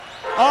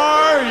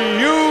Are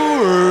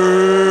you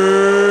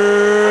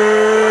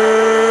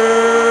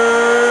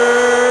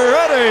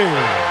ready?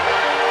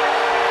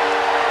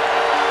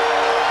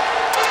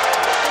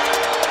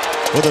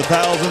 For the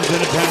thousands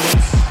in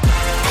attendance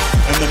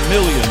and the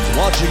millions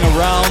watching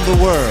around the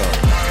world.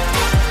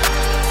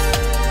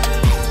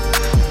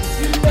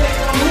 You think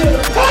I'm here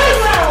to play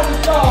around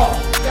with y'all?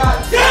 God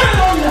damn it,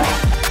 I'm not.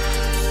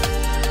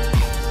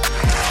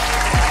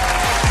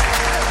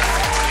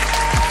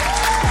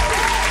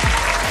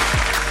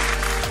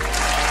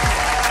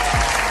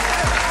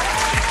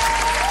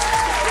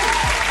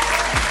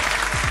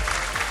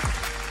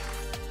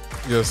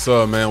 Yes,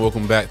 sir, man.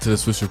 Welcome back to the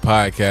Swisher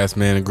Podcast,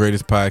 man. The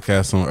greatest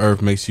podcast on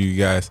earth. Make sure you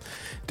guys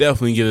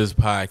definitely give this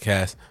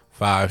podcast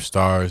 5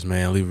 stars,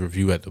 man. Leave a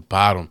review at the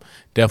bottom.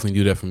 Definitely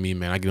do that for me,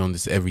 man. I get on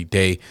this every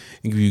day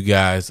and give you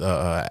guys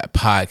a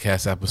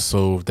podcast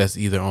episode that's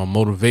either on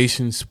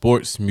motivation,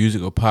 sports,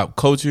 music, or pop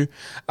culture.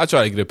 I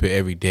try to get up here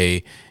every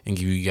day and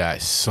give you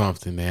guys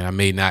something, man. I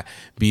may not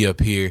be up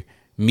here.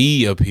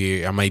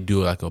 I might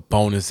do like a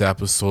bonus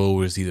episode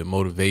where it's either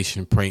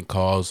motivation, prank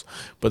calls.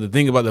 But the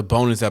thing about the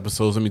bonus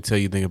episodes, let me tell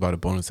you the thing about the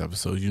bonus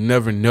episodes. You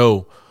never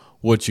know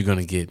what you're going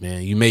to get,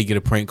 man. You may get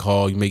a prank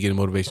call. You may get a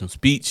motivational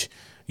speech.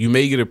 You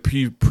may get a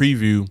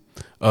preview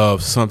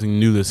of something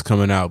new that's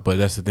coming out. But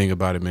that's the thing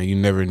about it, man. You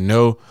never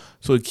know.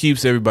 So it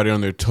keeps everybody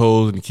on their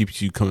toes and it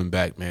keeps you coming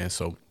back, man.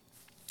 So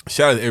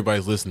shout out to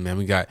everybody's listening, man.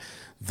 We got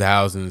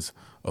thousands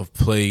of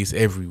plays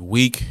every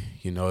week.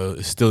 You know,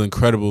 it's still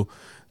incredible.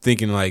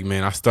 Thinking like,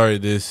 man, I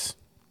started this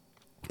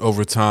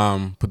over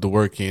time, put the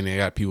work in, and I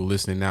got people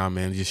listening now,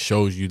 man. It just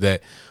shows you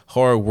that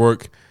hard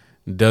work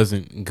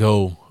doesn't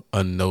go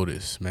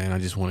unnoticed, man. I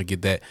just want to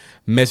get that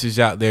message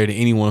out there to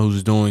anyone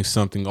who's doing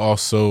something.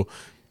 Also,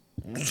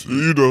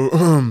 you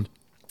know,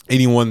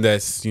 anyone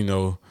that's, you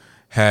know,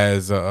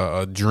 has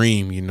a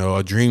dream, you know,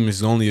 a dream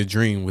is only a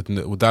dream.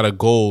 Without a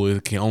goal,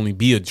 it can only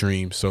be a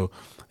dream. So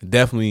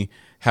definitely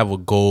have a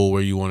goal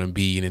where you want to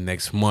be in the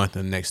next month,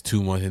 the next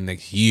 2 months, the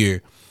next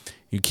year.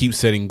 You keep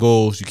setting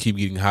goals. You keep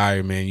getting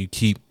higher, man. You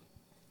keep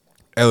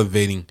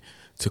elevating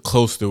to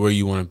close to where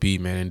you want to be,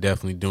 man, and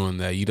definitely doing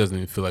that. You doesn't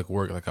even feel like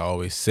work, like I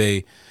always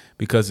say,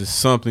 because it's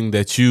something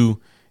that you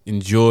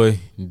enjoy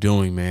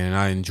doing, man. And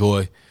I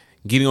enjoy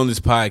getting on this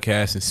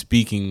podcast and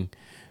speaking,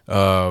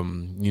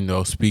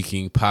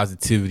 speaking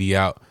positivity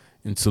out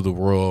into the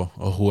world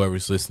or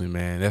whoever's listening,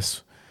 man.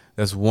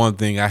 That's one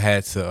thing I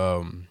had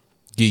to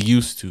get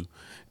used to.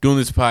 Doing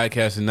this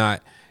podcast and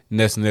not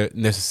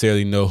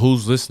necessarily know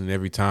who's listening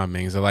every time,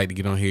 man, because I like to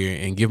get on here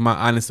and give my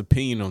honest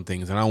opinion on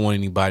things. And I don't want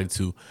anybody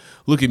to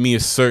look at me a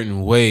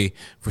certain way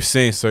for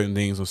saying certain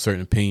things or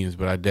certain opinions,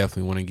 but I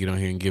definitely want to get on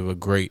here and give a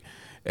great,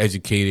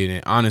 educated,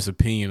 and honest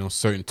opinion on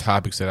certain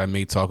topics that I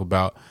may talk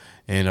about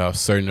and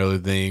certain other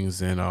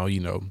things, and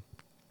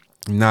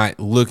not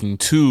looking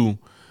to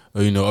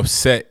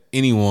upset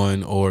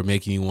anyone or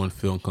make anyone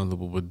feel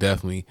uncomfortable, but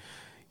definitely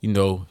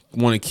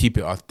want to keep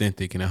it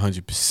authentic and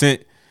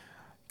 100%.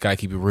 Gotta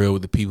keep it real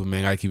with the people,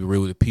 man. Gotta keep it real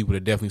with the people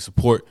that definitely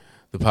support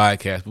the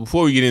podcast. But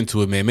before we get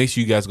into it, man, make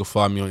sure you guys go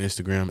follow me on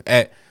Instagram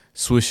at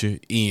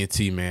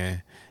SwisherENT,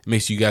 man.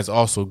 Make sure you guys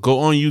also go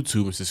on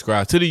YouTube and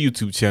subscribe to the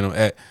YouTube channel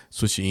at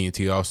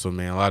SwisherENT. Also,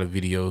 man, a lot of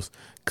videos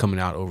coming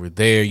out over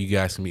there. You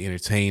guys can be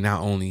entertained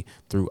not only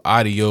through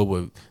audio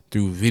but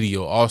through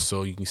video.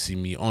 Also, you can see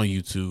me on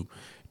YouTube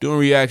doing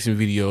reaction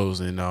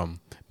videos and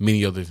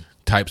many other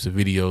types of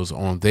videos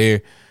on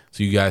there.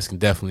 So you guys can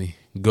definitely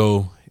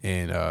go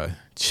and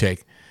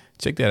check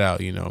that out.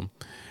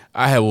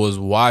 I was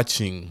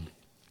watching.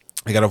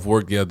 I got off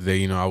work the other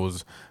day. I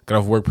got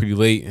off work pretty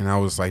late, and I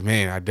was like,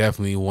 man, I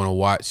definitely want to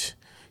watch.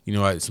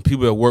 Some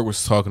people at work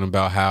was talking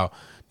about how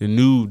the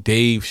new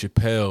Dave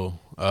Chappelle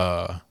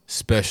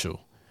special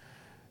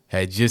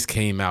had just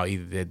came out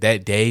either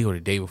that day or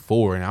the day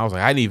before, and I was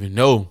like, I didn't even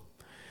know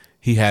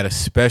he had a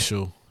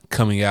special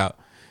coming out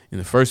in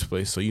the first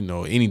place. So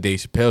any Dave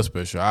Chappelle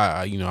special,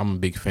 I'm a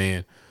big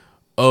fan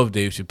of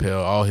Dave Chappelle.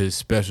 All his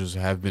specials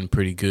have been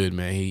pretty good,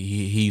 man.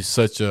 He's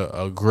such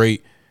a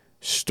great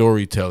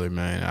storyteller,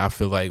 man. I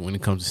feel like when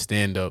it comes to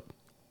stand up,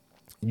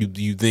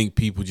 you think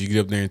people just get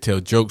up there and tell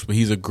jokes, but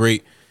he has a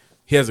great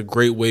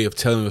way of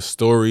telling a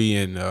story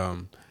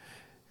and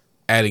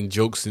adding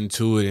jokes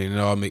into it, and it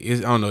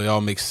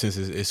all makes sense.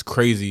 It's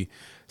crazy,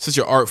 such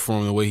an art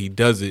form the way he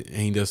does it, and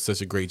he does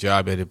such a great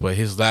job at it. But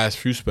his last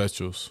few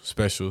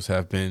specials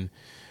have been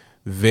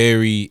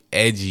very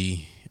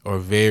edgy. Or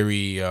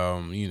very,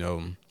 how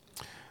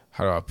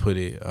do I put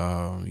it?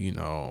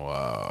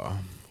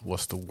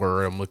 What's the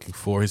word I'm looking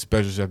for? His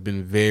specials have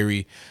been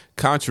very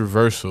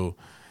controversial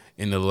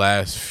in the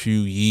last few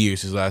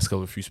years, his last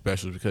couple of few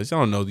specials, because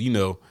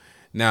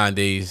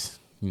nowadays,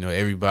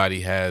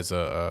 everybody has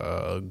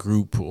a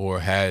group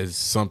or has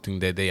something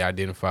that they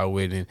identify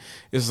with. And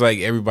it's like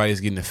everybody's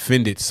getting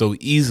offended so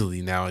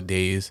easily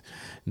nowadays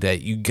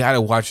that you got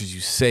to watch what you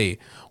say,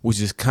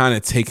 which is kind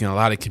of taking a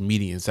lot of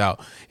comedians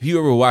out. If you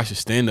ever watch a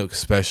stand-up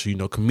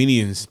special,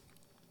 comedians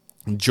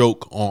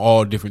joke on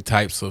all different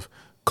types of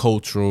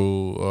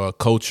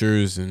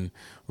cultures and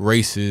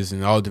races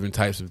and all different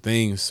types of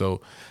things.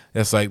 So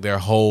that's like their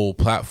whole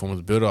platform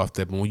is built off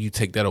that. But when you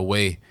take that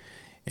away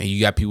and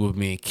you got people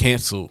being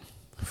canceled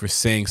for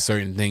saying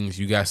certain things,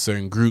 you got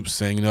certain groups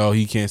saying, no,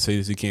 he can't say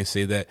this, he can't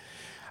say that.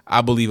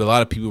 I believe a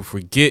lot of people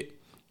forget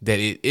that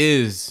it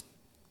is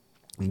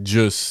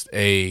just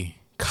a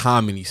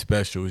comedy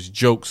special. It's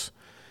jokes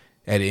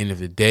at the end of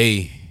the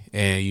day.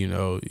 And, you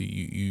know,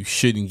 you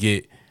shouldn't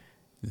get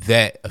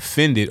that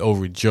offended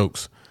over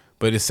jokes.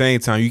 But at the same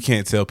time, you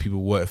can't tell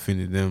people what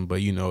offended them.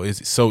 But, you know,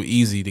 it's so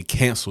easy to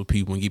cancel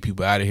people and get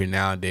people out of here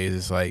nowadays.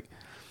 It's like,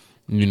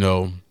 you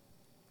know,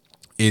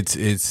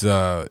 it's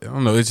I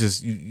don't know. It's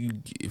just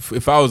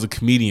if I was a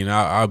comedian,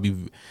 I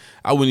wouldn't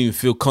even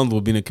feel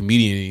comfortable being a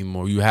comedian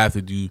anymore. You have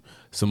to do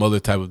some other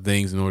type of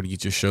things in order to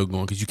get your show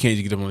going, because you can't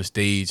just get up on the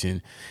stage and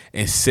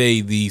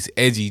say these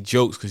edgy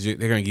jokes, because they're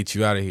gonna get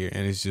you out of here,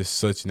 and it's just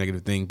such a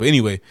negative thing. But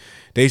anyway,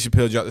 Dave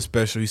Chappelle dropped the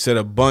special. He said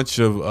a bunch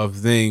of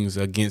things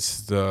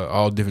against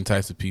all different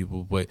types of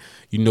people, but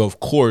you know, of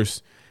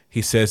course,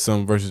 he said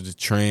something versus the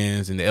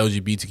trans and the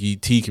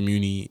LGBT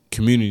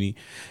community,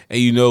 and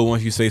you know,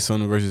 once you say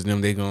something versus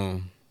them, they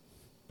gonna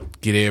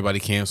get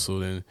everybody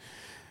canceled and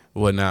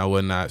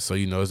whatnot. So,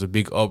 you know, there's a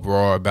big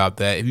uproar about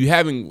that. If you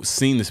haven't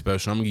seen the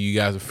special, I'm gonna give you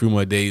guys a few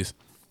more days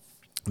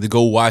to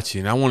go watch it.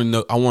 And I want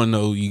to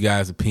know you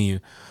guys'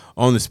 opinion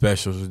on the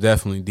special. So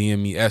definitely DM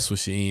me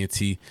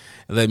 @SwisherENT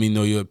and let me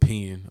know your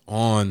opinion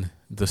on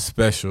the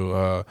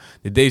special,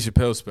 the Dave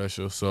Chappelle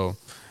special. So,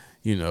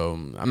 you know,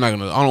 I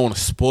don't want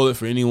to spoil it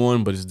for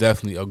anyone, but it's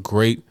definitely a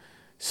great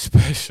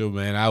special,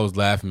 man. I was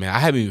laughing, man. I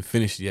haven't even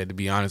finished it yet, to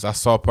be honest. I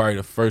saw probably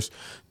the first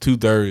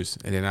 2/3,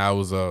 and then I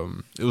was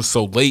it was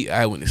so late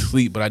I went to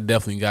sleep, but I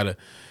definitely gotta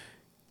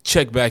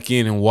check back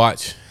in and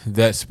watch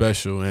that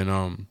special.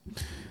 And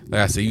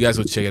like I said, you guys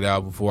go check it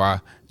out. Before I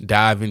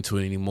dive into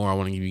it anymore, I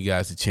want to give you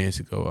guys a chance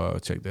to go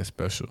check that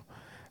special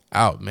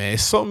out, man.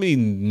 There's so many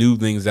new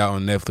things out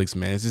on Netflix,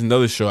 man. It's just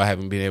another show I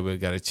haven't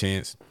got a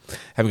chance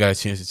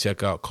to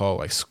check out, called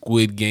like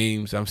Squid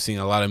Games. I'm seeing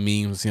a lot of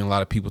memes, I'm seeing a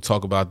lot of people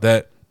talk about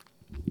that.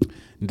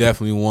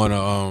 Definitely want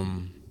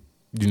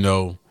to, you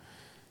know,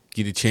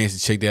 get a chance to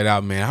check that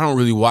out, man. I don't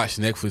really watch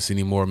Netflix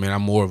anymore, man.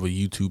 I'm more of a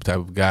YouTube type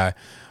of guy.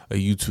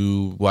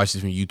 Watch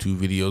different YouTube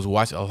videos,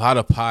 watch a lot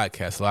of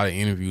podcasts, a lot of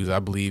interviews. I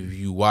believe if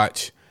you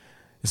watch,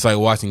 it's like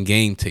watching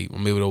game tape.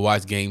 I'm able to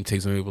watch game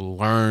tapes. I'm able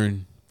to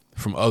learn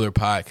from other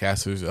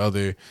podcasters,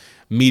 other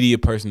media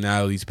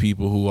personalities,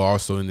 people who are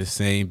also in the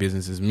same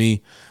business as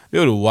me. I'm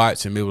able to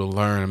watch, I'm able to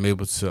learn, I'm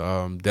able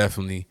to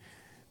definitely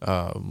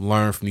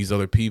learn from these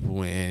other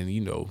people and,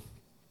 you know,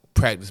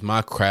 practice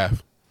my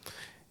craft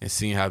and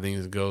seeing how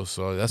things go.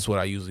 So that's what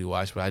I usually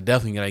watch. But I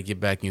definitely got to get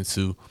back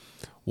into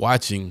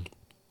watching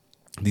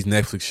these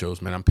Netflix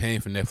shows, man. I'm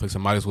paying for Netflix. I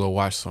might as well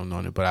watch something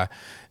on it. But I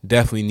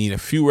definitely need a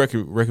few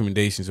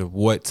recommendations of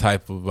what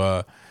type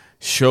of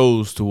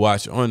shows to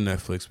watch on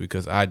Netflix,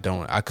 because I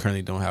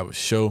currently don't have a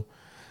show.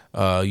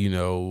 You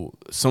know,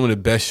 some of the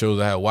best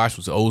shows I had watched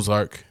was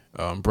Ozark,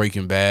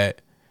 Breaking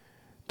Bad,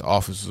 The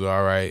Office was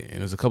all right, and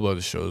there's a couple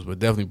other shows, but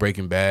definitely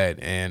Breaking Bad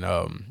and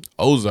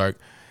Ozark.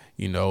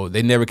 You know,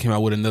 they never came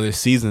out with another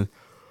season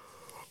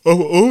of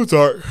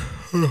Ozark.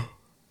 They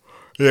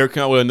never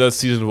came out with another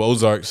season of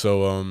Ozark,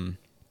 so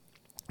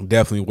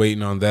definitely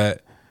waiting on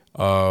that.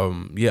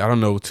 Yeah, I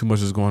don't know too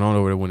much is going on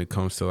over there when it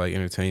comes to like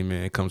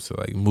entertainment. It comes to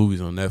like movies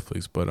on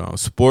Netflix, but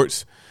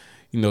sports.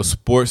 You know,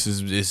 sports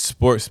is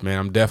sports, man.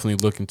 I'm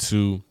definitely looking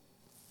to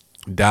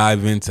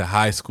dive into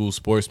high school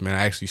sports, man.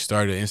 I actually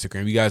started an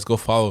Instagram. You guys go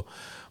follow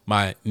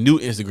my new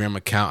Instagram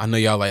account. I know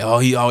y'all like, oh,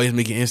 he always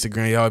making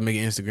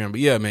Instagram. But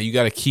yeah, man, you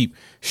got to keep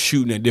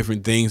shooting at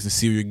different things to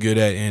see what you're good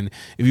at. And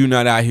if you're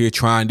not out here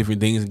trying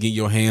different things and getting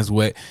your hands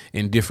wet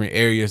in different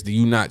areas, then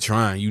you're not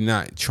trying. You're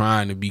not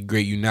trying to be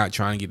great. You're not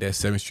trying to get that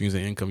 7 streams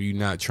of income. You're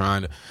not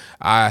trying to.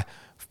 I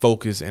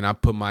focus and I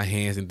put my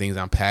hands in things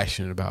I'm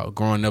passionate about.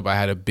 Growing up, I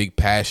had a big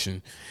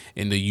passion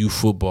in the youth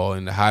football,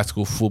 in the high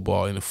school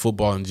football, in the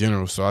football in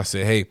general. So I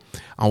said, hey,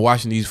 I'm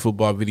watching these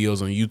football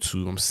videos on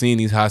YouTube. I'm seeing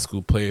these high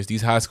school players.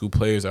 These high school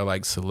players are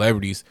like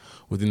celebrities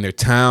within their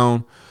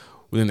town,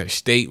 within their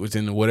state,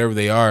 within whatever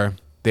they are.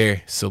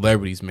 They're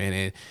celebrities, man.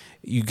 And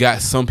you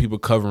got some people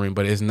covering,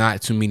 but it's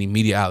not too many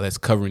media outlets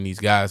covering these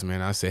guys,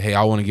 man. I said, hey,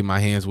 I want to get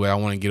my hands wet. I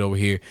want to get over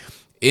here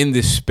in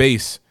this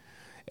space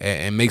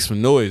and make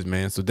some noise,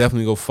 man. So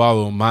definitely go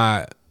follow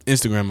my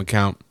Instagram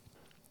account,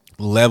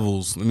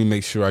 Levels. Let me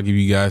make sure I give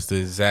you guys the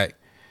exact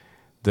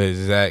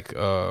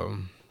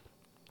username,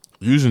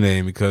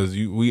 because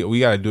we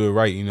got to do it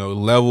right. You know,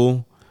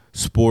 Level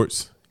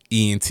Sports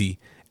ENT,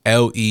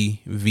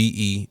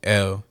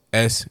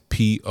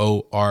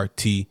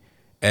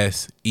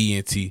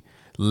 LEVELSPORTSENT,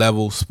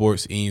 Level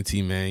Sports ENT,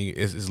 man.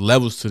 It's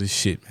levels to the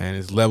shit, man.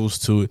 It's levels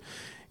to it,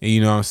 and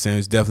you know what I'm saying.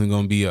 It's definitely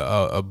gonna be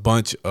a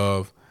bunch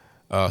of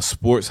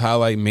sports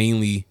highlight,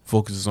 mainly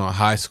focuses on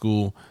high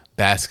school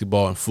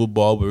basketball and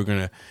football, but we're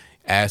gonna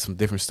add some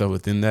different stuff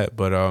within that.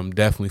 But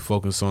definitely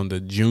focus on the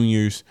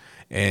juniors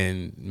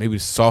and maybe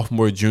the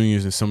sophomore,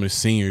 juniors, and some of the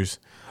seniors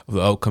of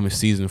the upcoming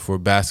season for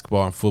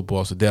basketball and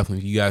football. So definitely,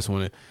 if you guys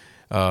want to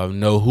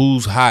know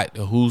who's hot,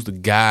 who's the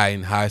guy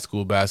in high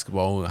school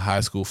basketball and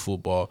high school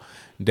football.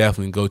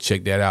 Definitely go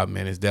check that out,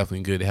 man. It's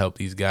definitely good to help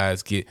these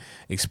guys get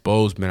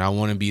exposed, man. I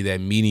want to be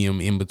that medium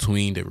in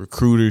between the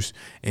recruiters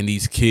and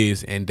these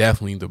kids, and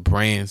definitely the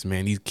brands,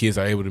 man. These kids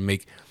are able to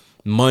make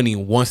money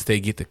once they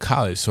get to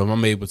college. So if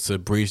I'm able to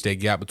bridge that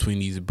gap between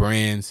these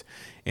brands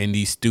and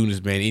these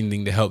students, man,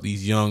 anything to help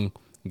these young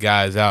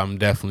guys out, I'm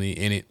definitely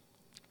in it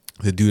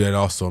to do that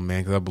also,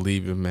 man, because I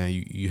believe it, man.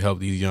 You help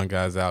these young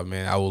guys out,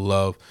 man. I would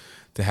love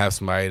to have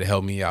somebody to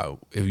help me out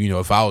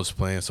if I was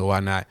playing. So why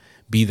not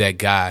be that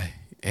guy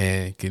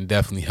and can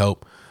definitely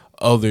help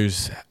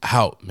others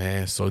out,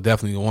 man. So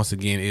definitely, once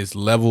again, it's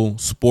Level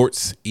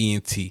Sports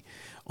ENT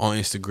on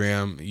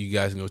Instagram. You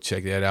guys can go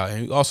check that out.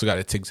 And we also got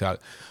a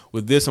TikTok.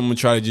 With this, I'm going to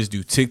try to just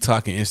do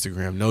TikTok and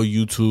Instagram. No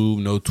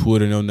YouTube, no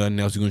Twitter, no nothing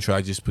else. You're going to try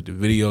to just put the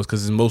videos,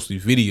 because it's mostly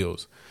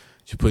videos.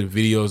 You put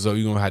videos up.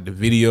 You're going to have the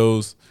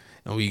videos,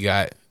 and we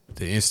got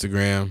the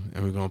Instagram,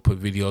 and we're going to put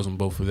videos on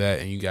both of that,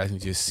 and you guys can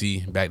just see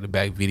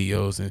back-to-back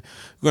videos. And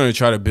we're going to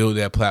try to build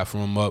that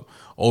platform up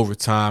over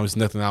time. It's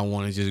nothing I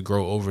want to just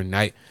grow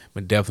overnight,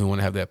 but definitely want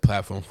to have that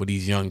platform for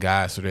these young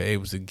guys so they're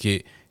able to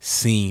get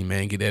seen,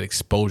 man, get that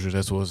exposure.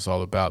 That's what it's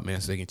all about, man,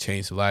 so they can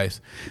change the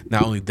lives,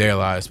 not only their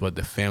lives, but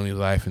the family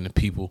life and the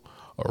people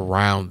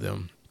around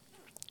them.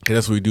 Okay,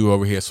 that's what we do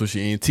over here at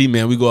Social ENT,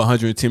 man. We go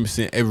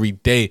 110% every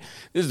day.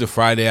 This is the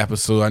Friday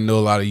episode. I know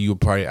a lot of you are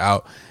probably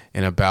out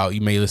and about.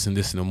 You may listen to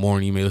this in the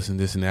morning. You may listen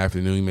to this in the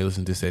afternoon. You may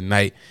listen to this at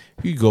night.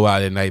 If you go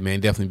out at night, man,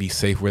 definitely be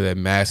safe. Wear that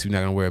mask. You're not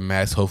going to wear a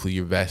mask. Hopefully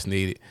you're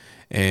vaccinated.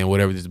 And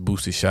whatever this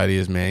booster shot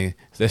is, man,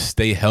 let's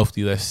stay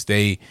healthy. Let's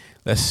stay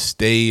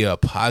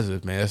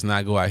positive, man. Let's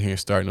not go out here and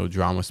start no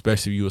drama,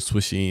 especially if you're a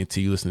Swisher ENT.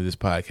 You listen to this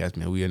podcast,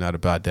 man. We are not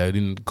about that. We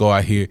didn't go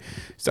out here,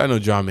 start no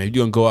drama, man. If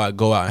you're going to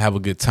go out and have a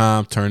good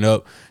time, turn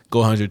up, go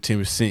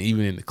 110%,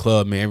 even in the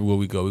club, man. Everywhere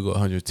we go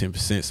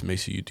 110%, so make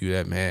sure you do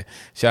that, man.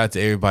 Shout out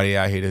to everybody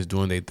out here that's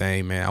doing their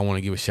thing, man. I want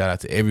to give a shout out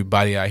to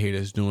everybody out here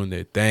that's doing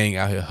their thing,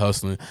 out here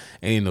hustling.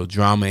 Ain't no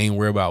drama, ain't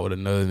worried about what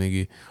another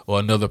nigga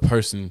or another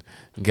person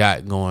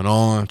got going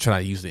on. I'm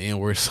trying to use the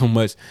N-word so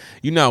much.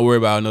 You're not worried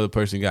about another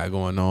person got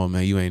going on,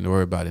 man. You ain't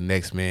worried about the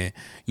next, man.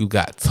 You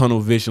got tunnel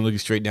vision, looking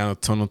straight down the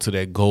tunnel to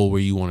that goal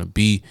where you want to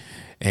be.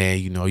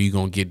 And, you're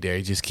going to get there.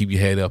 Just keep your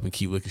head up and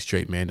keep looking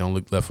straight, man. Don't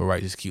look left or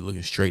right. Just keep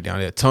looking straight down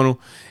that tunnel,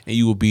 and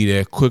you will be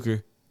there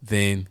quicker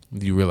than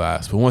you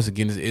realize. But once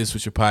again, this is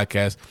Swisher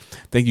Podcast.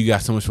 Thank you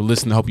guys so much for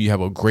listening. I hope you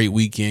have a great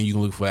weekend. You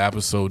can look for an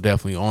episode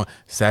definitely on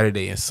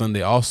Saturday and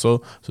Sunday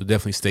also. So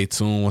definitely stay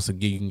tuned. Once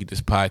again, you can get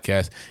this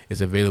podcast.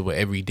 It's available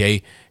every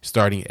day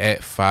starting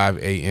at 5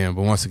 a.m.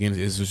 But once again,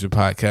 this is Swisher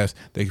Podcast.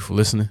 Thank you for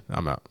listening.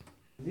 I'm out.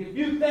 If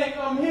you think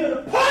I'm here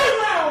to play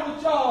around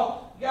with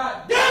y'all,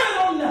 goddamn